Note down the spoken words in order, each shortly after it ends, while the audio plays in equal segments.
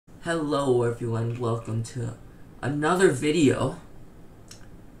Hello everyone, welcome to another video.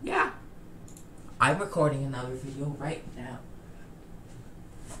 Yeah, I'm recording another video right now.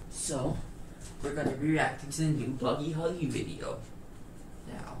 So, we're gonna be reacting to the new Buggy Huggy video.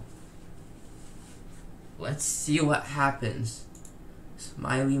 Now, let's see what happens.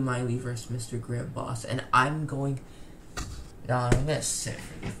 MILEY versus Mr.GRIMM boss, and I'm gonna sit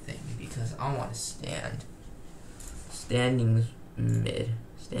for the thing because I want to stand. Standing's mid.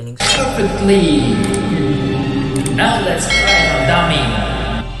 Standing perfectly. Now let's try it on dummy.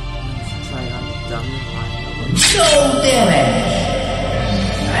 Let's try it on the dummy. No damage.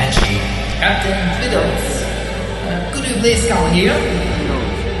 Magic. Captain Fiddles. Could you please come here? No.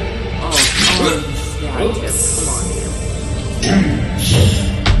 Oh, Oops. Come on.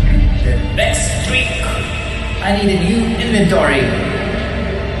 The next trick. I need a new inventory.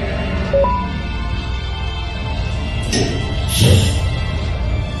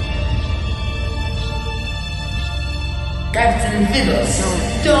 Captain Fiddles,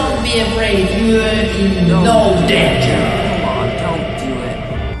 don't be afraid, you're in no danger. Come on, don't do it.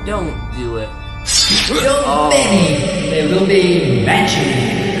 Don't do it. Don't panic, there will be magic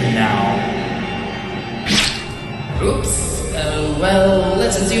now. Oops, well,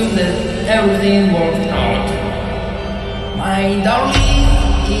 let's assume that everything worked out. My darling,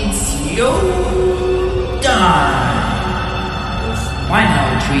 it's your time.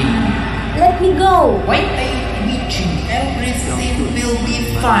 Final tree. Let me go! Wait, everything will be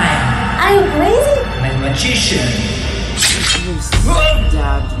fine. Are you crazy? I'm a magician. You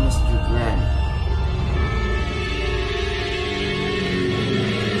stabbed Mr.GRIMM.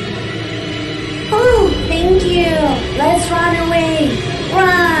 Oh, thank you. Let's run away.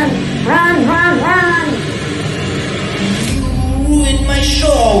 Run, run, run, run. You ruined my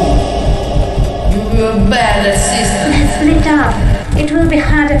show. You were a bad assistant. Let's split up. It will be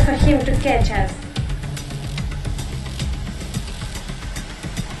harder for him to catch us.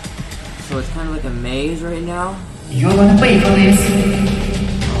 So it's kind of like a maze right now. You're gonna pay for this.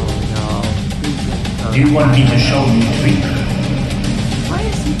 Oh no. Do you want me to show you a trick? Why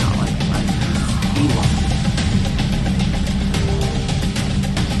is he not like that?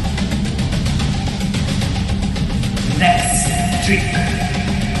 Next trick.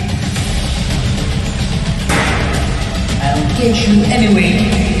 I'll catch you anyway.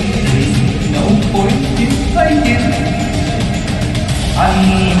 There is no point in fighting.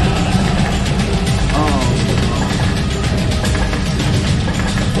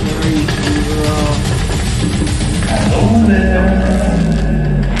 Hello there.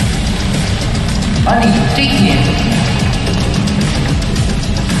 Bunny, take him.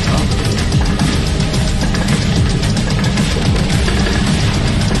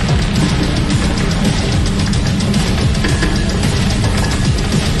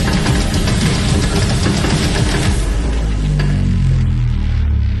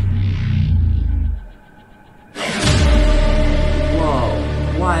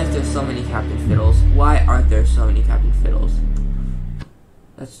 Why is there so many Captain Fiddles? Why aren't there so many Captain Fiddles?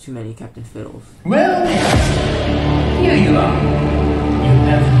 That's too many Captain Fiddles. Well, here you are. You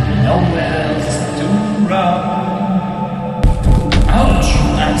have nowhere else to run. Ouch,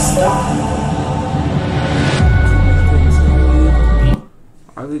 I'm stuck.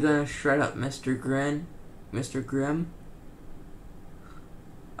 Are we gonna shred up Mr.GRIMM? Mr.GRIMM?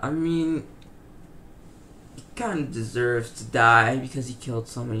 I mean, he kind of deserves to die because he killed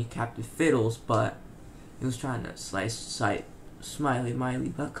so many Captain Fiddles, but he was trying to slice MILEY,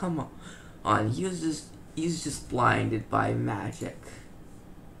 but come on, he's just blinded by magic.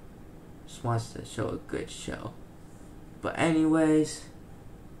 Just wants to show a good show. But anyways,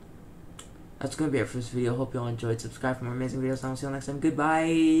 that's gonna be it for this video. Hope you all enjoyed. Subscribe for more amazing videos, and I'll see you next time.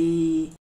 Goodbye.